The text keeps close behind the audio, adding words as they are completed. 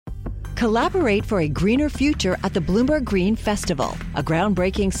Collaborate for a greener future at the Bloomberg Green Festival, a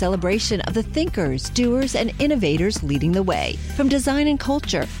groundbreaking celebration of the thinkers, doers, and innovators leading the way. From design and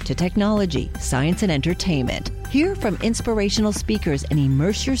culture to technology, science, and entertainment. Hear from inspirational speakers and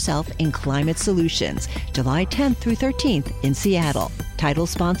immerse yourself in climate solutions. July 10th through 13th in Seattle. Title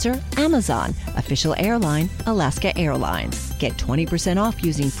sponsor, Amazon. Official airline, Alaska Airlines. Get 20% off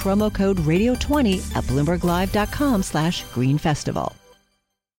using promo code radio20 at bloomberglive.com/greenfestival.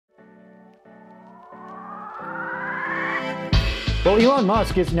 Well, Elon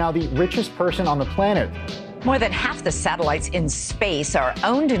Musk is now the richest person on the planet. More than half the satellites in space are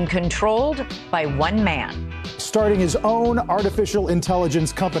owned and controlled by one man. Starting his own artificial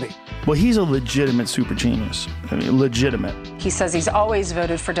intelligence company. Well, he's a legitimate super genius. I mean, legitimate. He says he's always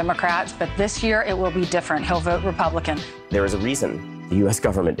voted for Democrats, but this year it will be different. He'll vote Republican. There is a reason the U.S.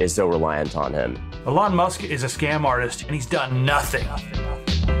 government is so reliant on him. Elon Musk is a scam artist, and he's done nothing.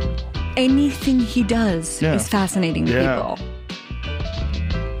 Anything he does is fascinating to people.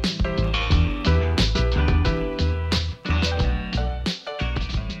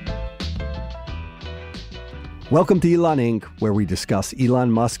 Welcome to Elon Inc., where we discuss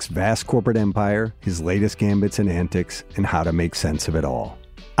Elon Musk's vast corporate empire, his latest gambits and antics, and how to make sense of it all.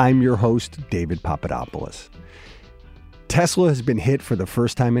 I'm your host, David Papadopoulos. Tesla has been hit for the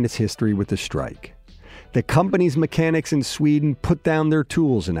first time in its history with a strike. The company's mechanics in Sweden put down their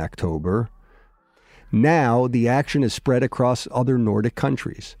tools in October. Now, the action is spread across other Nordic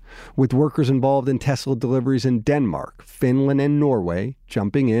countries, with workers involved in Tesla deliveries in Denmark, Finland, and Norway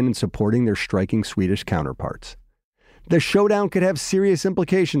jumping in and supporting their striking Swedish counterparts. The showdown could have serious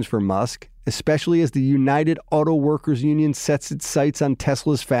implications for Musk, especially as the United Auto Workers Union sets its sights on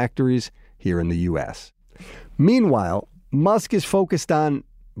Tesla's factories here in the U.S. Meanwhile, Musk is focused on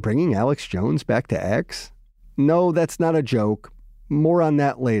bringing Alex Jones back to X. No, that's not a joke. More on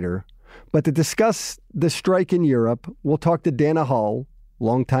that later. But to discuss the strike in Europe, we'll talk to Dana Hull,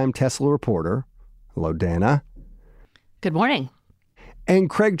 longtime Tesla reporter. Hello, Dana. Good morning. And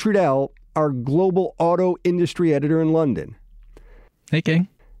Craig Trudell, our global auto industry editor in London. Hey, King.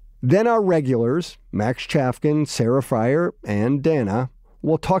 Then our regulars, Max Chafkin, Sarah Fryer, and Dana,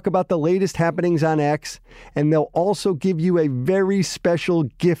 will talk about the latest happenings on X, and they'll also give you a very special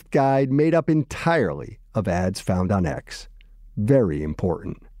gift guide made up entirely of ads found on X. Very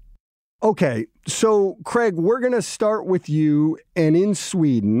important. Okay, so Craig, we're going to start with you and in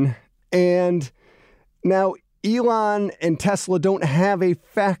Sweden. And now Elon and Tesla don't have a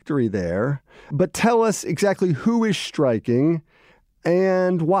factory there, but tell us exactly who is striking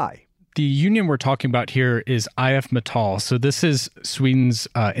and why. The union we're talking about here is IF Metall. So this is Sweden's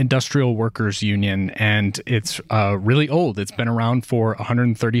industrial workers union, and it's really old. It's been around for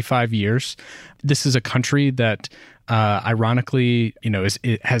 135 years. This is a country that ironically,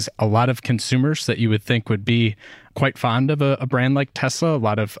 it has a lot of consumers that you would think would be quite fond of a brand like Tesla, a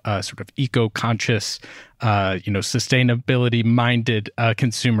lot of sort of eco-conscious, sustainability-minded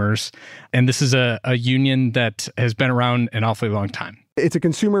consumers. And this is a union that has been around an awfully long time. It's a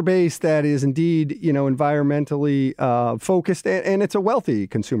consumer base that is indeed, environmentally focused, and it's a wealthy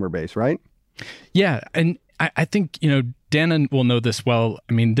consumer base, right? Yeah, and I think, Dana will know this well.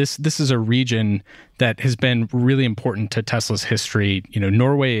 I mean, this is a region that has been really important to Tesla's history.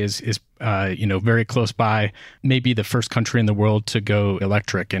 Norway is very close by, maybe the first country in the world to go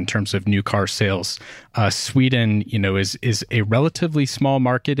electric in terms of new car sales. Sweden, is a relatively small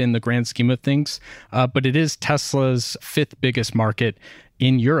market in the grand scheme of things, but it is Tesla's fifth biggest market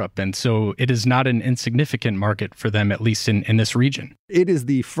in Europe. And so it is not an insignificant market for them, at least in this region. It is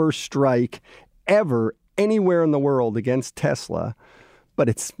the first strike ever anywhere in the world against Tesla, but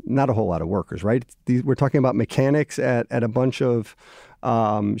it's not a whole lot of workers, right? We're talking about mechanics at a bunch of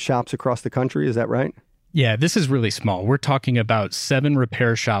shops across the country. Is that right? Yeah, this is really small. We're talking about 7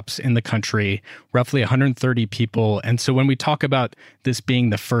 repair shops in the country, roughly 130 people. And so when we talk about this being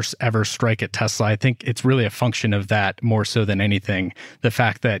the first ever strike at Tesla, I think it's really a function of that more so than anything. The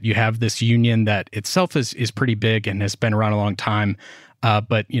fact that you have this union that itself is pretty big and has been around a long time.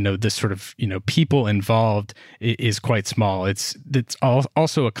 But, this sort of, people involved is quite small. It's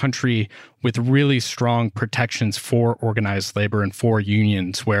also a country with really strong protections for organized labor and for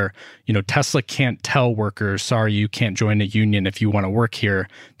unions where, Tesla can't tell workers, sorry, you can't join a union if you want to work here.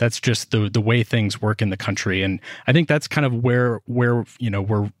 That's just the way things work in the country. And I think that's kind of where we're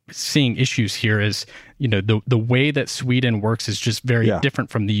seeing issues here is, the way that Sweden works is just very different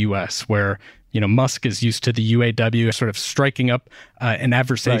from the U.S., where Musk is used to the UAW sort of striking up an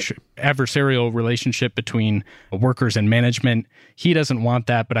adversarial relationship between workers and management. He doesn't want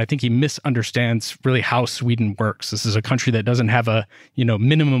that, but I think he misunderstands really how Sweden works. This is a country that doesn't have a,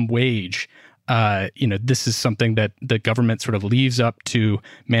 minimum wage. This is something that the government sort of leaves up to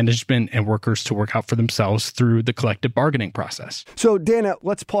management and workers to work out for themselves through the collective bargaining process. So, Dana,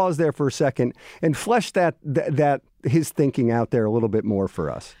 let's pause there for a second and flesh that his thinking out there a little bit more for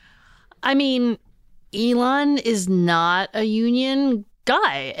us. I mean, Elon is not a union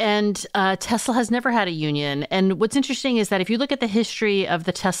guy, and Tesla has never had a union. And what's interesting is that if you look at the history of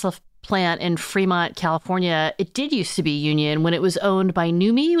the Tesla plant in Fremont, California, it did used to be union when it was owned by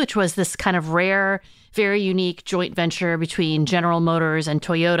NUMMI, which was this kind of rare, very unique joint venture between General Motors and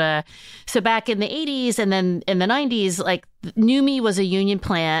Toyota. So back in the 80s and then in the 90s, like NUMMI was a union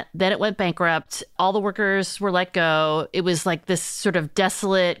plant. Then it went bankrupt. All the workers were let go. It was like this sort of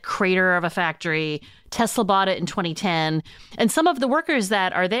desolate crater of a factory. Tesla bought it in 2010. And some of the workers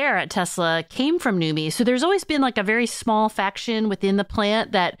that are there at Tesla came from NUMMI. So there's always been like a very small faction within the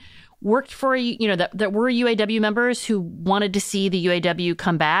plant that worked for, that were UAW members who wanted to see the UAW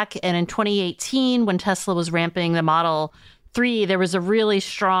come back. And in 2018, when Tesla was ramping the Model 3, there was a really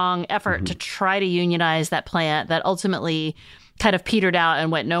strong effort to try to unionize that plant that ultimately kind of petered out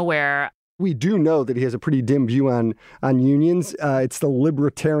and went nowhere. We do know that he has a pretty dim view on unions. It's the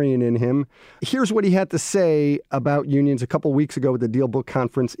libertarian in him. Here's what he had to say about unions a couple weeks ago at the Deal Book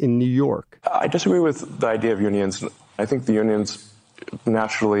Conference in New York. I disagree with the idea of unions. I think the unions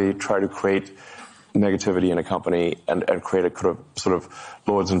naturally try to create negativity in a company and create a sort of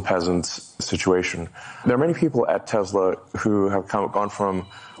lords and peasants situation. There are many people at Tesla who have gone from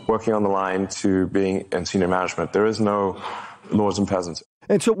working on the line to being in senior management. There is no lords and peasants.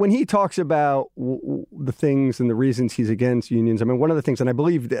 And so when he talks about the things and the reasons he's against unions, I mean, one of the things, and I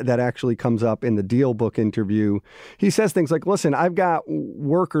believe that actually comes up in the Deal Book interview, he says things like, listen, I've got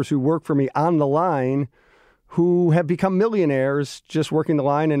workers who work for me on the line who have become millionaires just working the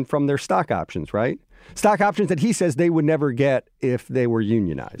line and from their stock options, right? Stock options that he says they would never get if they were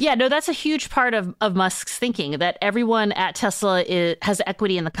unionized. Yeah, no, that's a huge part of Musk's thinking, that everyone at Tesla has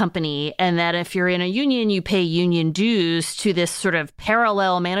equity in the company, and that if you're in a union, you pay union dues to this sort of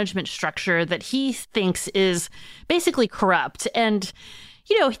parallel management structure that he thinks is basically corrupt. And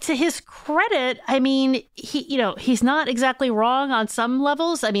to his credit, I mean, he's not exactly wrong on some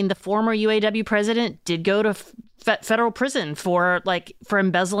levels. I mean, the former UAW president did go to federal prison for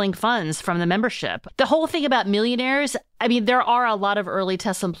embezzling funds from the membership. The whole thing about millionaires, I mean, there are a lot of early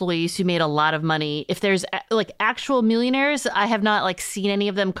Tesla employees who made a lot of money. If there's actual millionaires, I have not seen any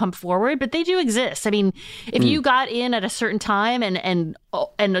of them come forward, but they do exist. I mean, if you got in at a certain time and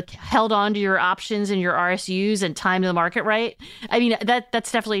held on to your options and your RSUs and timed the market right, I mean,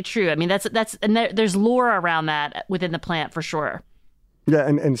 that's definitely true. I mean, there's lore around that within the plant for sure. Yeah,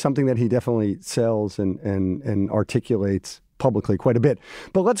 and something that he definitely sells and articulates publicly quite a bit.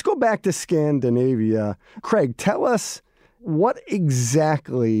 But let's go back to Scandinavia. Craig, tell us, what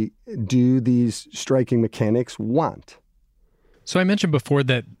exactly do these striking mechanics want? So I mentioned before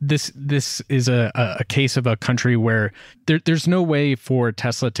that this is a case of a country where there's no way for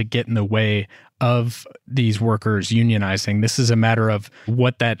Tesla to get in the way of these workers unionizing. This is a matter of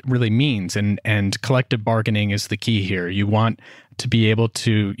what that really means, and collective bargaining is the key here. You want to be able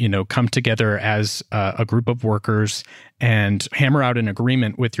to, come together as a group of workers and hammer out an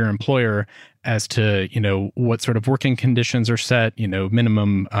agreement with your employer as to, what sort of working conditions are set,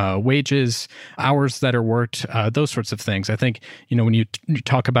 minimum wages, hours that are worked, those sorts of things. I think, when you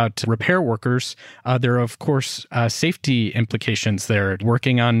talk about repair workers, there are, of course, safety implications there.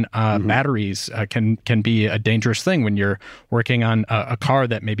 Working on batteries can be a dangerous thing when you're working on a car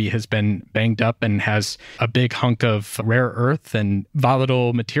that maybe has been banged up and has a big hunk of rare earth and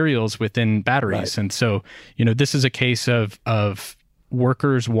volatile materials within batteries. Right. And so, this is a case of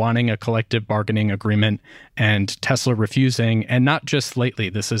workers wanting a collective bargaining agreement and Tesla refusing, and not just lately.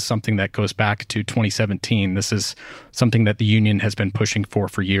 This is something that goes back to 2017. This is something that the union has been pushing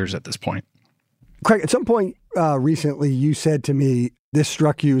for years at this point. Craig, at some point recently, you said to me, this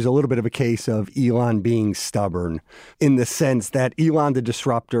struck you as a little bit of a case of Elon being stubborn, in the sense that Elon, the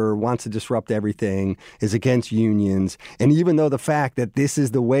disruptor, wants to disrupt everything, is against unions. And even though the fact that this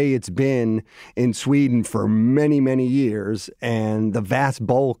is the way it's been in Sweden for many, many years, and the vast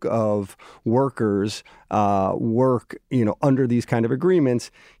bulk of workers work, under these kind of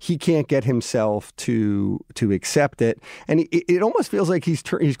agreements, he can't get himself to accept it. And it almost feels like he's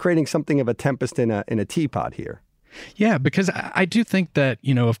creating something of a tempest in a teapot here. Yeah, because I do think that,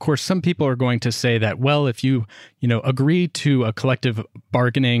 of course, some people are going to say that, well, if you, agree to a collective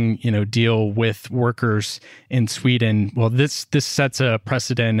bargaining, deal with workers in Sweden, well, this sets a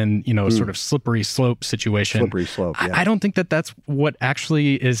precedent and, a sort of slippery slope situation. Slippery slope, yeah. I don't think that that's what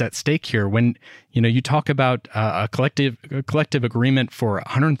actually is at stake here. When, you talk about a collective agreement for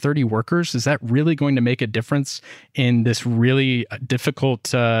 130 workers, is that really going to make a difference in this really difficult,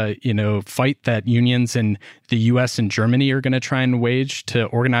 fight that unions in the U.S. and Germany are going to try and wage to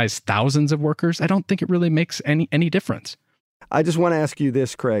organize thousands of workers? I don't think it really makes any difference. I just want to ask you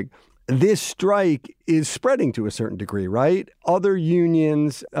this, Craig. This strike is spreading to a certain degree, right? Other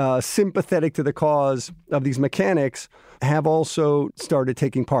unions sympathetic to the cause of these mechanics have also started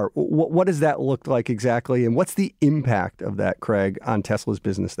taking part. What does that look like exactly? And what's the impact of that, Craig, on Tesla's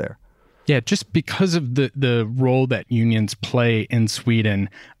business there? Yeah, just because of the role that unions play in Sweden,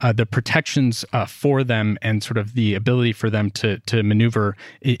 the protections for them and sort of the ability for them to maneuver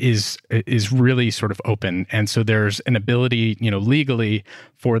is really sort of open. And so there's an ability, legally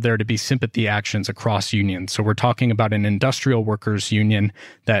for there to be sympathy actions across unions. So we're talking about an industrial workers union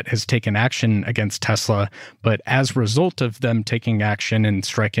that has taken action against Tesla. But as a result of them taking action and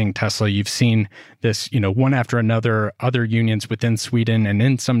striking Tesla, you've seen this, one after another, other unions within Sweden and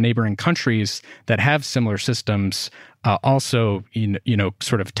in some neighboring countries that have similar systems also,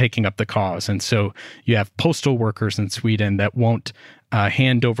 sort of taking up the cause. And so you have postal workers in Sweden that won't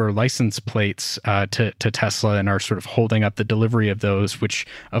hand over license plates to Tesla and are sort of holding up the delivery of those, which,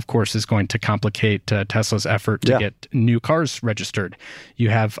 of course, is going to complicate Tesla's effort to get new cars registered. You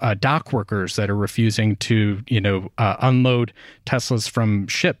have dock workers that are refusing to, unload Teslas from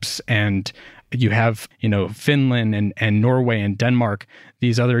ships. And you have, Finland and Norway and Denmark,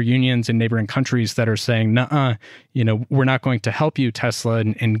 these other unions in neighboring countries that are saying, nuh-uh, we're not going to help you, Tesla,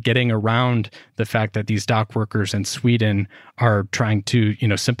 in getting around the fact that these dock workers in Sweden are trying to,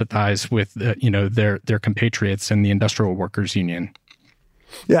 sympathize with, their compatriots in the Industrial Workers Union.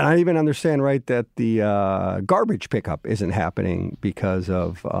 Yeah, I even understand, right, that the garbage pickup isn't happening because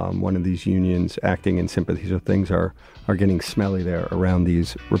of one of these unions acting in sympathy. So things are getting smelly there around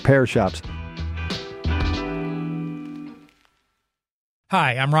these repair shops.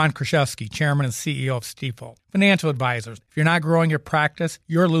 Hi, I'm Ron Kraszewski, Chairman and CEO of Stifel. Financial advisors, if you're not growing your practice,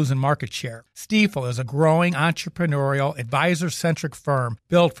 you're losing market share. Stifel is a growing, entrepreneurial, advisor-centric firm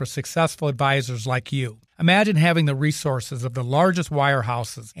built for successful advisors like you. Imagine having the resources of the largest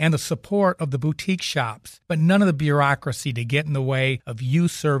wirehouses and the support of the boutique shops, but none of the bureaucracy to get in the way of you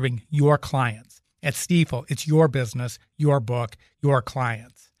serving your clients. At Stifel, it's your business, your book, your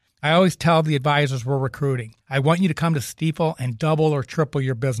clients. I always tell the advisors we're recruiting, I want you to come to Stifel and double or triple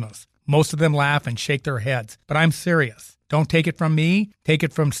your business. Most of them laugh and shake their heads, but I'm serious. Don't take it from me. Take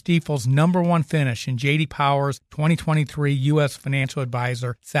it from Stifel's #1 finish in J.D. Power's 2023 U.S. Financial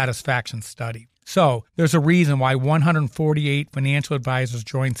Advisor Satisfaction Study. So there's a reason why 148 financial advisors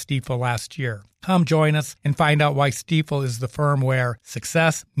joined Stifel last year. Come join us and find out why Stifel is the firm where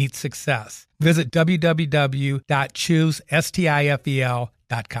success meets success. Visit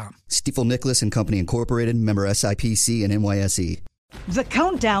www.choosestifel.com. Stifel Nicholas and Company Incorporated, member SIPC and NYSE. The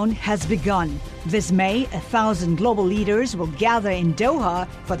countdown has begun. This May, 1,000 global leaders will gather in Doha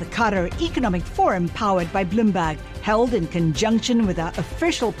for the Qatar Economic Forum powered by Bloomberg, held in conjunction with our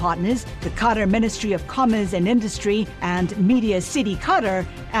official partners, the Qatar Ministry of Commerce and Industry and Media City Qatar,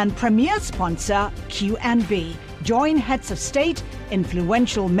 and premier sponsor QNB. Join heads of state,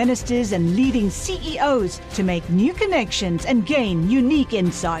 influential ministers, and leading CEOs to make new connections and gain unique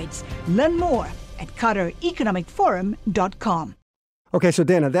insights. Learn more at QatarEconomicForum.com. Okay, so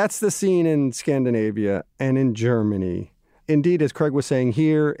Dana, that's the scene in Scandinavia and in Germany. Indeed, as Craig was saying,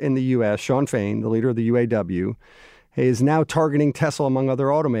 here in the U.S., Shawn Fain, the leader of the UAW, is now targeting Tesla, among other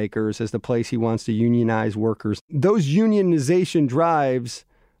automakers, as the place he wants to unionize workers. Those unionization drives,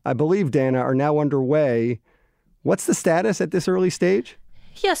 I believe, Dana, are now underway. What's the status at this early stage?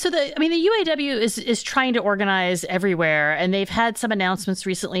 Yeah, so the UAW is trying to organize everywhere, and they've had some announcements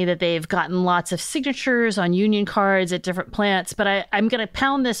recently that they've gotten lots of signatures on union cards at different plants. But I'm going to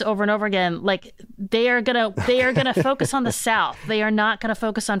pound this over and over again. Like they are gonna focus on the South. They are not going to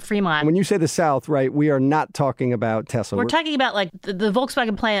focus on Fremont. When you say the South, right, we are not talking about Tesla. We're talking about like the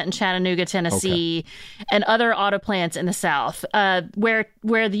Volkswagen plant in Chattanooga, Tennessee, and other auto plants in the South, where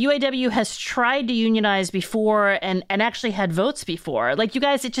the UAW has tried to unionize before and actually had votes before. Like you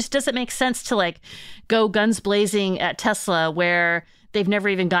guys, it just doesn't make sense to like go guns blazing at Tesla where they've never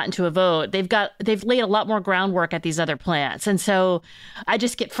even gotten to a vote. They've laid a lot more groundwork at these other plants. And so I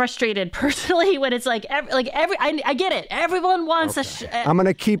just get frustrated personally when it's like I get it. Everyone wants I'm going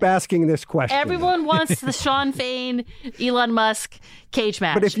to keep asking this question. Everyone wants the Shawn Fain, Elon Musk cage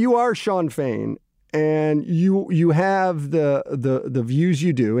match. But if you are Shawn Fain and you have the views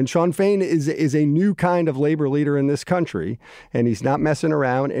you do, and Shawn Fain is a new kind of labor leader in this country, and he's not messing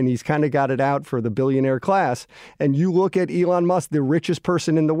around, and he's kind of got it out for the billionaire class, and you look at Elon Musk, the richest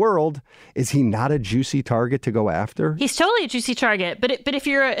person in the world, is he not a juicy target to go after? He's totally a juicy target, but if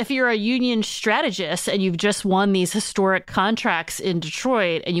you're a union strategist and you've just won these historic contracts in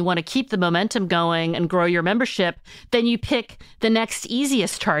Detroit and you want to keep the momentum going and grow your membership, then you pick the next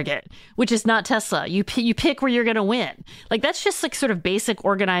easiest target, which is not Tesla. You pick where you're going to win. Like, that's just like sort of basic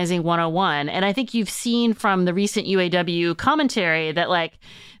organizing 101. And I think you've seen from the recent UAW commentary that like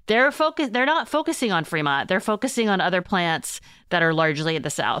they're not focusing on Fremont. They're focusing on other plants that are largely in the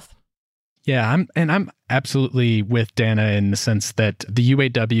South. Yeah, I'm absolutely with Dana in the sense that the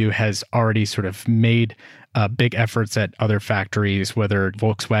UAW has already sort of made big efforts at other factories, whether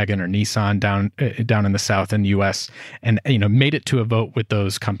Volkswagen or Nissan down in the South in the U.S., and made it to a vote with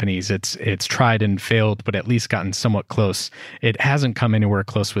those companies. It's tried and failed, but at least gotten somewhat close. It hasn't come anywhere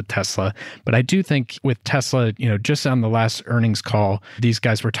close with Tesla, but I do think with Tesla, just on the last earnings call, these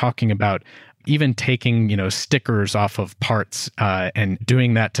guys were talking about even taking, stickers off of parts and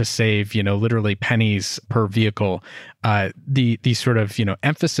doing that to save, literally pennies per vehicle. The sort of,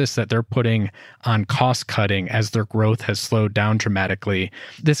 emphasis that they're putting on cost cutting as their growth has slowed down dramatically,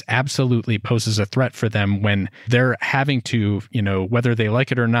 this absolutely poses a threat for them when they're having to, whether they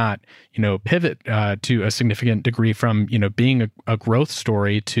like it or not, pivot to a significant degree from, being a growth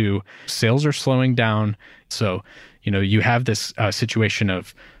story to sales are slowing down. So, you have this situation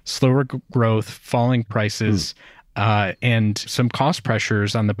of slower growth, falling prices, and some cost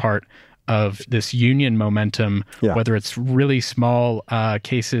pressures on the part of this union momentum, whether it's really small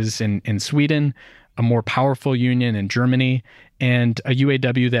cases in Sweden, a more powerful union in Germany, and a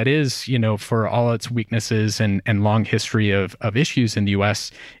UAW that is, for all its weaknesses and long history of issues in the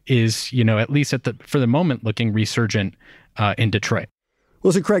U.S. is, at least for the moment, looking resurgent in Detroit.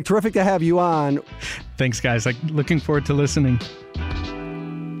 Listen, Craig, terrific to have you on. Thanks, guys. Looking forward to listening.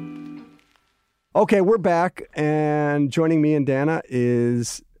 Okay, we're back, and joining me and Dana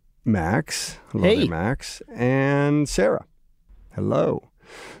is Max. Hello there, Max. And Sarah. Hello.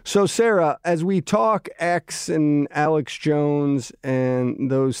 So, Sarah, as we talk X and Alex Jones and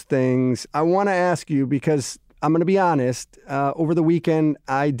those things, I want to ask you, because I'm going to be honest, over the weekend,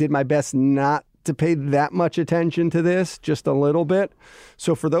 I did my best not to pay that much attention to this, just a little bit.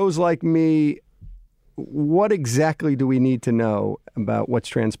 So for those like me, what exactly do we need to know about what's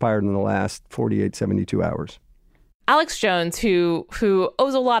transpired in the last 48, 72 hours? Alex Jones, who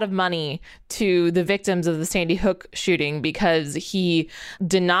owes a lot of money to the victims of the Sandy Hook shooting because he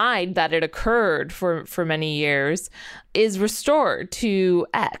denied that it occurred for many years, is restored to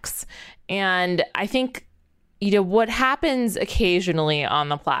X. And I think what happens occasionally on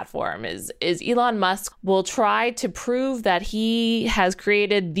the platform is Elon Musk will try to prove that he has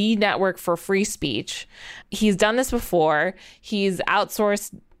created the network for free speech. He's done this before. He's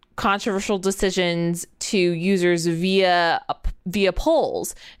outsourced controversial decisions to users via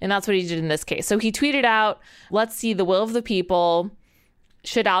polls, and that's what he did in this case. So he tweeted out, "Let's see the will of the people.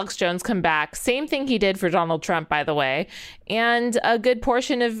 Should Alex Jones come back?" Same thing he did for Donald Trump, by the way. And a good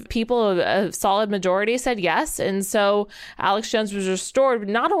portion of people, a solid majority, said yes. And so Alex Jones was restored. But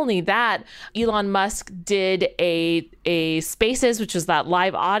not only that, Elon Musk did a Spaces, which is that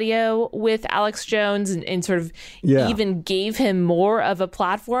live audio with Alex Jones, and sort of even gave him more of a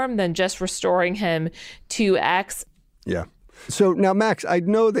platform than just restoring him to X. Yeah. So now, Max, I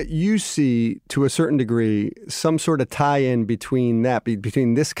know that you see, to a certain degree, some sort of tie-in between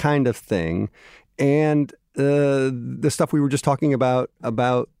this kind of thing and the stuff we were just talking about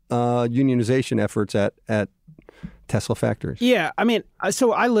unionization efforts at Tesla factories. Yeah, I mean,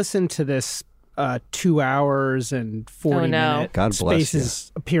 so I listened to this 2 hours and 40-minute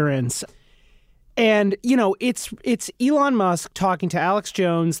Spaces appearance. And, it's Elon Musk talking to Alex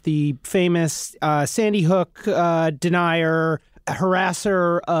Jones, the famous Sandy Hook denier,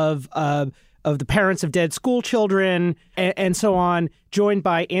 harasser of the parents of dead school children, and so on, joined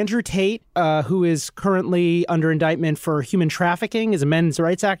by Andrew Tate, who is currently under indictment for human trafficking as a men's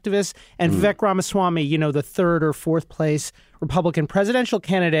rights activist, and Vivek Ramaswamy, the third or fourth place Republican presidential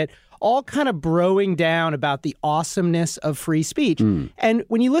candidate, all kind of broing down about the awesomeness of free speech. And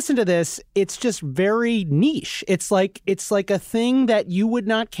when you listen to this, it's just very niche. It's like a thing that you would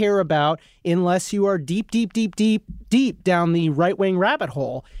not care about unless you are deep down the right-wing rabbit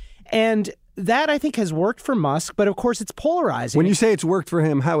hole. And that, I think, has worked for Musk, but of course it's polarizing. When you say it's worked for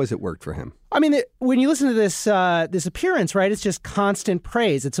him, how has it worked for him? I mean, when you listen to this appearance, right, it's just constant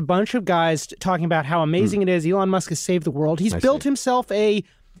praise. It's a bunch of guys talking about how amazing it is. Elon Musk has saved the world. He's built himself a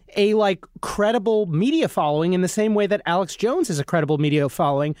credible media following in the same way that Alex Jones has a credible media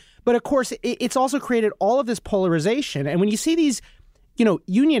following. But of course, it's also created all of this polarization. And when you see these,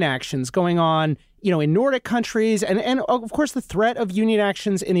 union actions going on, in Nordic countries, and of course the threat of union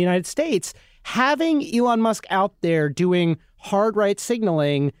actions in the United States, having Elon Musk out there doing hard right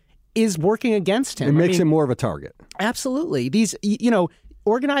signaling is working against him. It makes him more of a target. Absolutely. These,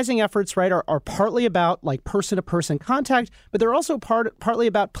 organizing efforts, right, are partly about like person-to-person contact, but they're also partly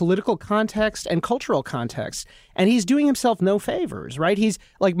about political context and cultural context. And he's doing himself no favors, right? He's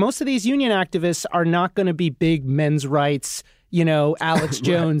like, most of these union activists are not going to be big men's rights, Alex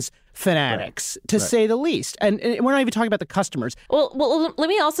Jones fanatics, to say the least. And we're not even talking about the customers. Well, let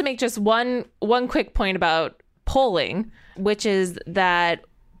me also make just one quick point about polling, which is that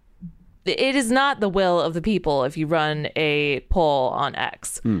it is not the will of the people if you run a poll on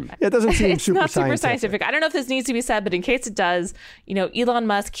X. It doesn't seem it's not super scientific. I don't know if this needs to be said, but in case it does, Elon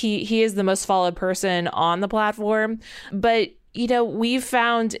Musk, he is the most followed person on the platform. But, we've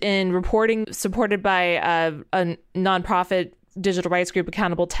found in reporting supported by a nonprofit digital rights group,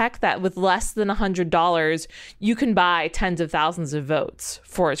 Accountable Tech, that with less than $100, you can buy tens of thousands of votes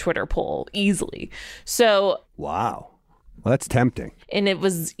for a Twitter poll easily. So, wow. Well, that's tempting. And it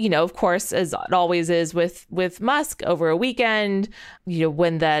was, of course, as it always is with Musk, over a weekend,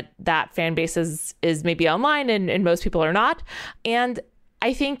 when that fan base is maybe online and most people are not. And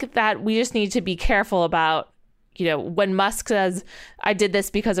I think that we just need to be careful about, when Musk says, I did this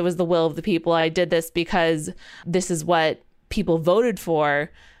because it was the will of the people, I did this because this is what people voted for,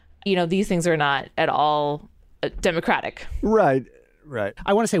 these things are not at all democratic. Right.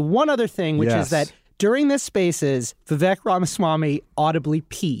 I want to say one other thing, which is that during this Spaces, Vivek Ramaswamy audibly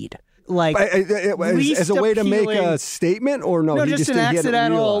peed. Like, as a way to make a statement, or no? No, he just an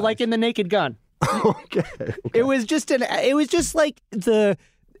accidental, like in The Naked Gun. Okay. It was just like the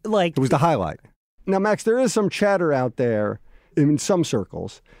It was the highlight. Now, Max, there is some chatter out there in some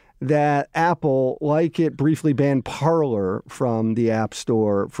circles that Apple, like it briefly banned Parler from the App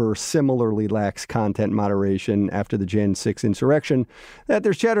Store for similarly lax content moderation after the Jan 6 insurrection, that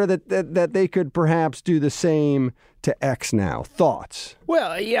there's chatter that they could perhaps do the same to X now. Thoughts?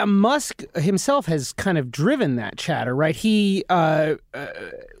 Well, yeah, Musk himself has kind of driven that chatter, right? He earlier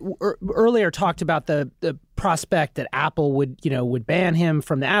talked about the prospect that Apple would ban him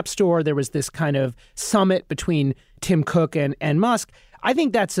from the App Store. There was this kind of summit between Tim Cook and Musk. I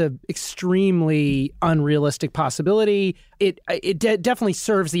think that's an extremely unrealistic possibility. It definitely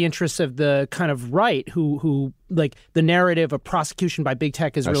serves the interests of the kind of right who like the narrative of prosecution by big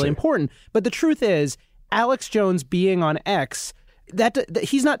tech is really important. But the truth is, Alex Jones being on X, that's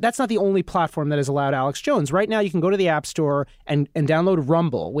not the only platform that has allowed Alex Jones. Right now, you can go to the App Store and download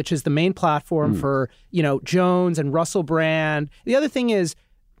Rumble, which is the main platform for Jones and Russell Brand. The other thing is,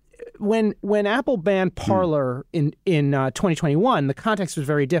 when Apple banned Parler in 2021, the context was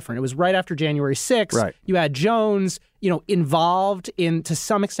very different. It was right after January 6th. Right. You had Jones, involved in, to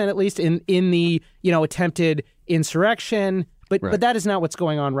some extent at least, in the attempted insurrection. But that is not what's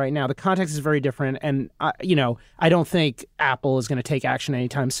going on right now. The context is very different, and I don't think Apple is going to take action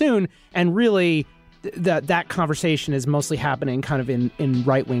anytime soon. And really, that conversation is mostly happening kind of in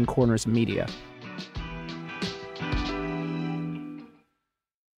right-wing corners of media.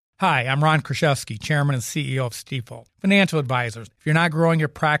 Hi, I'm Ron Kraszewski, Chairman and CEO of Stifel. Financial advisors, if you're not growing your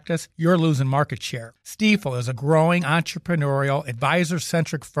practice, you're losing market share. Stifel is a growing entrepreneurial,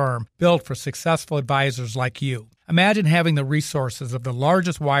 advisor-centric firm built for successful advisors like you. Imagine having the resources of the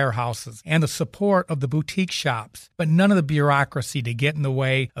largest wirehouses and the support of the boutique shops, but none of the bureaucracy to get in the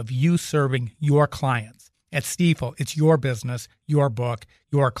way of you serving your clients. At Stifel, it's your business, your book,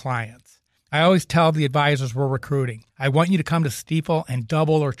 your clients. I always tell the advisors we're recruiting, I want you to come to Stifel and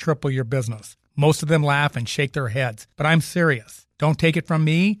double or triple your business. Most of them laugh and shake their heads, but I'm serious. Don't take it from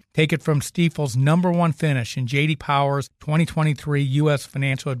me. Take it from Stifel's #1 finish in J.D. Power's 2023 U.S.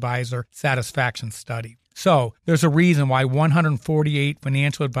 Financial Advisor Satisfaction Study. So there's a reason why 148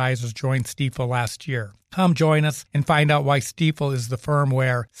 financial advisors joined Stifel last year. Come join us and find out why Stifel is the firm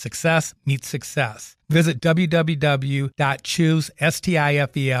where success meets success. Visit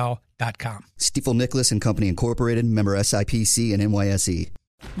www.choosestifel.com. Stifel Nicholas and Company Incorporated, member SIPC and NYSE.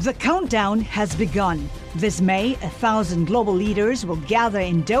 The countdown has begun. This May, 1,000 global leaders will gather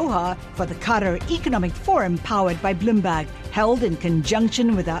in Doha for the Qatar Economic Forum powered by Bloomberg, held in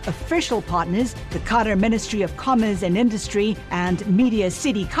conjunction with our official partners, the Qatar Ministry of Commerce and Industry and Media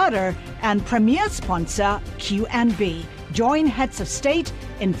City Qatar, and premier sponsor QNB. Join heads of state,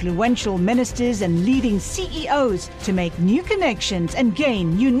 influential ministers, and leading CEOs to make new connections and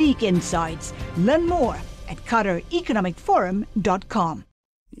gain unique insights. Learn more at QatarEconomicForum.com.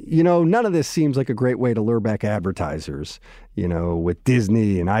 You know, none of this seems like a great way to lure back advertisers, you know, with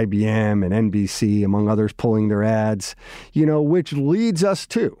Disney and IBM and NBC, among others, pulling their ads, you know, which leads us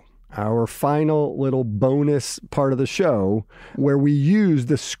to our final little bonus part of the show where we use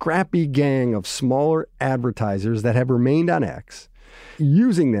the scrappy gang of smaller advertisers that have remained on X.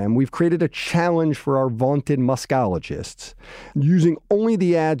 Using them, we've created a challenge for our vaunted Muskologists. Using only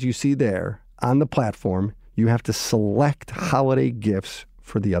the ads you see there on the platform, you have to select holiday gifts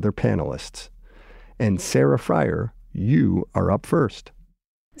for the other panelists. And Sarah Frier, you are up first.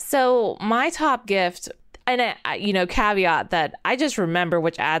 So my top gift, and caveat that I just remember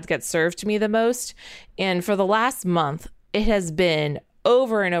which ads get served to me the most. And for the last month, it has been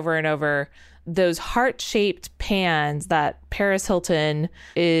over and over and over those heart-shaped pans that Paris Hilton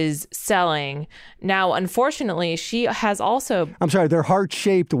is selling. Now, unfortunately, she has also... I'm sorry, they're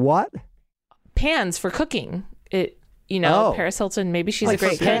heart-shaped what? Pans for cooking. Paris Hilton, maybe she's like a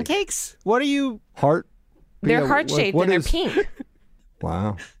great cook. Pancakes? What are you... Heart? They're heart-shaped and they're pink.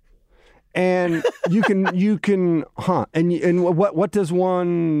 Wow. And you can, and what does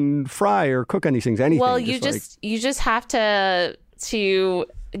one fry or cook on these things? Anything? Well, you just have to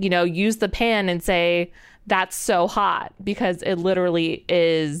use the pan and say, that's so hot, because it literally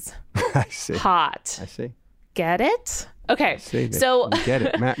is hot. I see. Get it? Okay. So get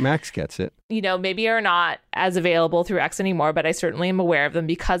it. Max gets it. Maybe are not as available through X anymore, but I certainly am aware of them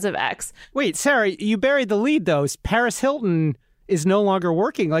because of X. Wait, Sarah, you buried the lead though. Paris Hilton is no longer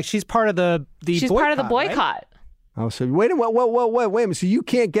working. Like she's part of the She's boycott, part of the boycott. Right? Oh, so wait a minute. Wait a minute. So you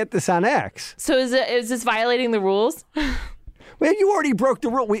can't get this on X. So is this violating the rules? Well, you already broke the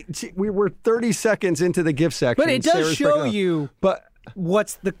rule. We were 30 seconds into the gift section. But it does show you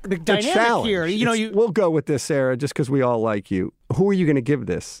what's the dynamic challenge here. We'll go with this, Sarah, just because we all like you. Who are you going to give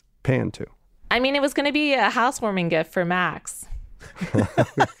this pan to? I mean, it was going to be a housewarming gift for Max.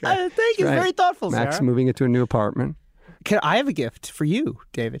 Thank you. Right. Very thoughtful, Max Sarah. moving into a new apartment. I have a gift for you,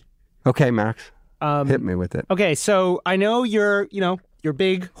 David. Okay, Max. Hit me with it. Okay, so I know you're a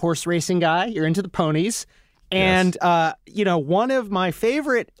big horse racing guy. You're into the ponies. And, one of my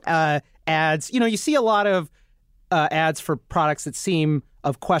favorite ads, you see a lot of ads for products that seem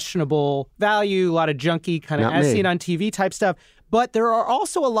of questionable value, a lot of junky kind of as seen on TV type stuff. But there are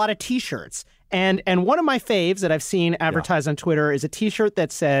also a lot of T-shirts. And one of my faves that I've seen advertised on Twitter is a T-shirt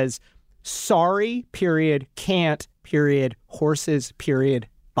that says, sorry, period, can't, period, horses, period,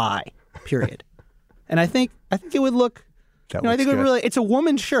 buy, period. And I think it would look... I think it really, it's a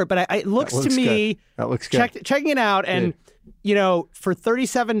woman's shirt, but it looks to me, that looks good. Checking it out, and, for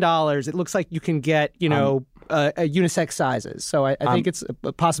 $37, it looks like you can get, unisex sizes. So I think it's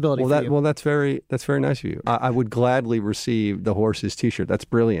a possibility for you. Well, that's very nice of you. I would gladly receive the horse's T-shirt. That's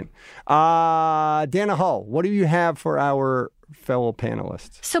brilliant. Dana Hull, what do you have for our fellow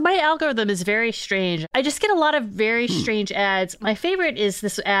panelists? So my algorithm is very strange. I just get a lot of very strange ads. My favorite is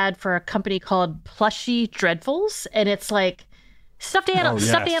this ad for a company called Plushy Dreadfuls, and it's like stuffed animals.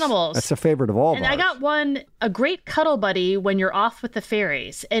 That's a favorite of all. And I got one, a great cuddle buddy when you're off with the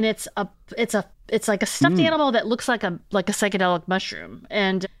fairies, and it's like a stuffed animal that looks like a psychedelic mushroom.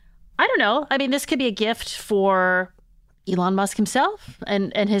 And I don't know. I mean, this could be a gift for Elon Musk himself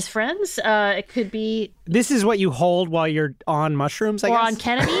and his friends. It could be... This is what you hold while you're on mushrooms, I guess? Or on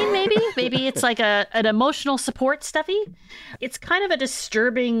ketamine, maybe? Maybe it's like an emotional support stuffy. It's kind of a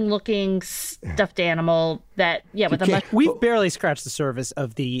disturbing-looking stuffed animal that, with a mushroom. We've barely scratched the surface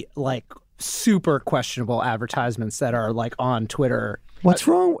of the, super questionable advertisements that are, on Twitter. What's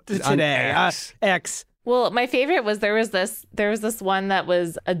wrong today? X. Well, my favorite was there was this one that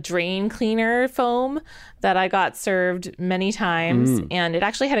was a drain cleaner foam that I got served many times, and it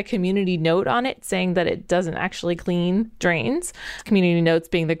actually had a community note on it saying that it doesn't actually clean drains. Community notes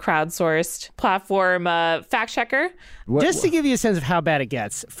being the crowdsourced platform fact checker. Just to give you a sense of how bad it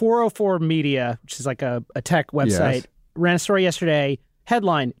gets, 404 Media, which is like a tech website, ran a story yesterday.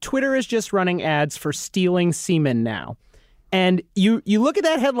 Headline: Twitter is just running ads for stealing semen now. And you look at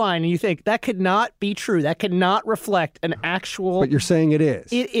that headline and you think, that could not be true. That could not reflect an actual... But you're saying it is.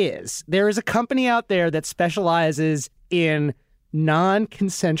 It is. There is a company out there that specializes in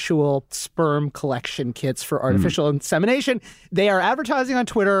non-consensual sperm collection kits for artificial insemination. They are advertising on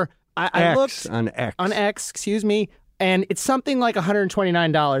Twitter. I looked on X, excuse me, and it's something like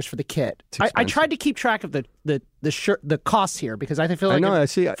 $129 for the kit. I tried to keep track of the costs here because I feel like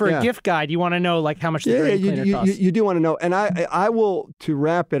a gift guide, you want to know like how much the drain cleaner costs. You do want to know, and I will, to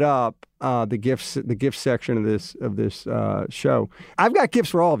wrap it up, the gift section of this show. I've got gifts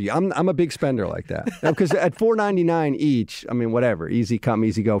for all of you. I'm a big spender like that because at $4.99 each, I mean whatever, easy come,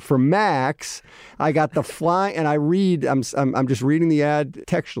 easy go. For Max, I got the and I'm just reading the ad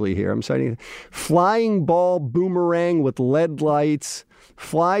textually here. I'm citing flying ball boomerang with LED lights.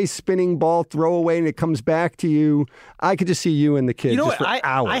 Fly spinning ball throwaway and it comes back to you. I could just see you and the kids just for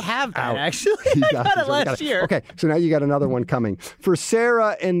hours. I have that actually. I got it last year. Okay, so now you got another one coming. For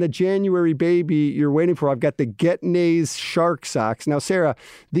Sarah and the January baby you're waiting for, I've got the Get Nays shark socks. Now, Sarah,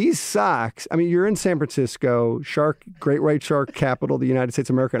 these socks, I mean, you're in San Francisco, great white shark capital of the United States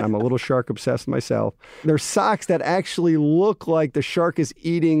of America, and I'm a little shark obsessed myself. They're socks that actually look like the shark is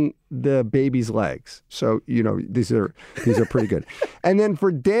eating the baby's legs. So, these are pretty good. And then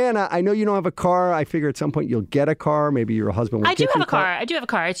for Dana, I know you don't have a car. I figure at some point you'll get a car. Maybe your husband will I do have a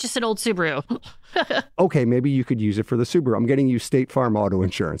car. It's just an old Subaru. Okay, maybe you could use it for the Subaru. I'm getting you State Farm auto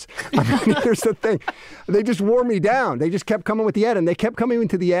insurance. I mean, here's the thing. They just wore me down. They just kept coming with the ad, and they kept coming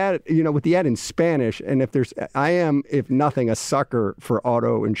into the ad, with the ad in Spanish. And I am, if nothing, a sucker for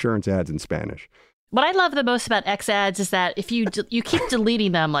auto insurance ads in Spanish. What I love the most about X ads is that if you keep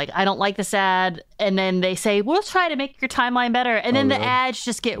deleting them, like, I don't like this ad, and then they say, we'll try to make your timeline better, and then the ads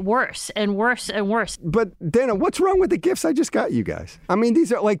just get worse and worse and worse. But, Dana, what's wrong with the gifts I just got you guys? I mean,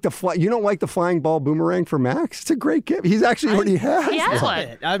 these are like you don't like the flying ball boomerang for Max? It's a great gift. He's actually already has He has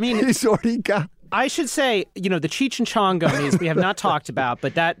one. I mean, he's already got. I should say, the Cheech and Chong gummies we have not talked about,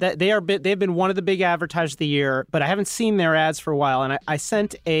 but they've been one of the big advertisers of the year, but I haven't seen their ads for a while, and I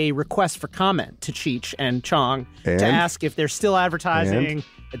sent a request for comment to Cheech and Chong to ask if they're still advertising.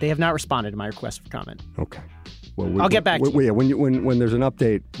 But they have not responded to my request for comment. Okay. Well, I'll get back to you. Yeah, when there's an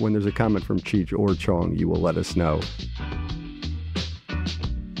update, when there's a comment from Cheech or Chong, you will let us know.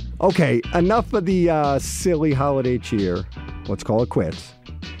 Okay, enough of the silly holiday cheer. Let's call it quits.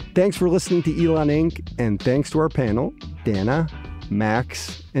 Thanks for listening to Elon Inc., and thanks to our panel, Dana,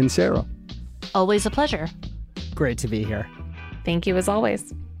 Max, and Sarah. Always a pleasure. Great to be here. Thank you as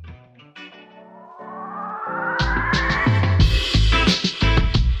always.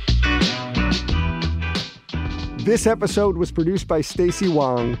 This episode was produced by Stacey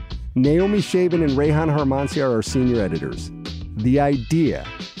Wong. Naomi Shavin and Rehan Harmansi are our senior editors. The idea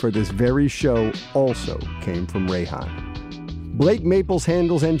for this very show also came from Rehan. Blake Maples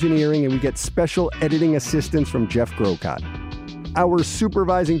handles engineering, and we get special editing assistance from Jeff Grocott. Our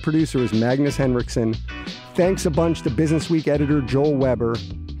supervising producer is Magnus Henriksen. Thanks a bunch to Business Week editor Joel Weber.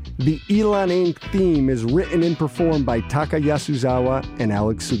 The Elon Inc. theme is written and performed by Taka Yasuzawa and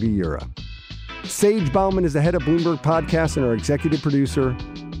Alex Sugiura. Sage Bauman is the head of Bloomberg Podcast and our executive producer.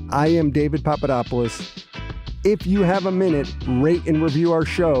 I am David Papadopoulos. If you have a minute, rate and review our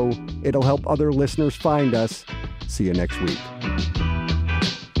show. It'll help other listeners find us. See you next week.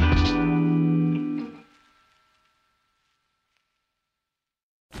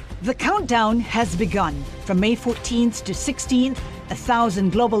 The countdown has begun. From May 14th to 16th,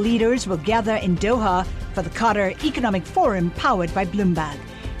 1,000 global leaders will gather in Doha for the Qatar Economic Forum powered by Bloomberg.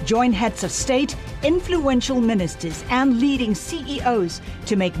 Join heads of state, influential ministers, and leading CEOs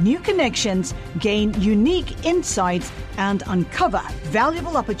to make new connections, gain unique insights, and uncover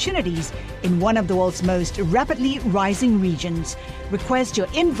valuable opportunities in one of the world's most rapidly rising regions. Request your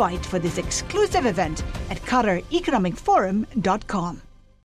invite for this exclusive event at QatarEconomicForum.com.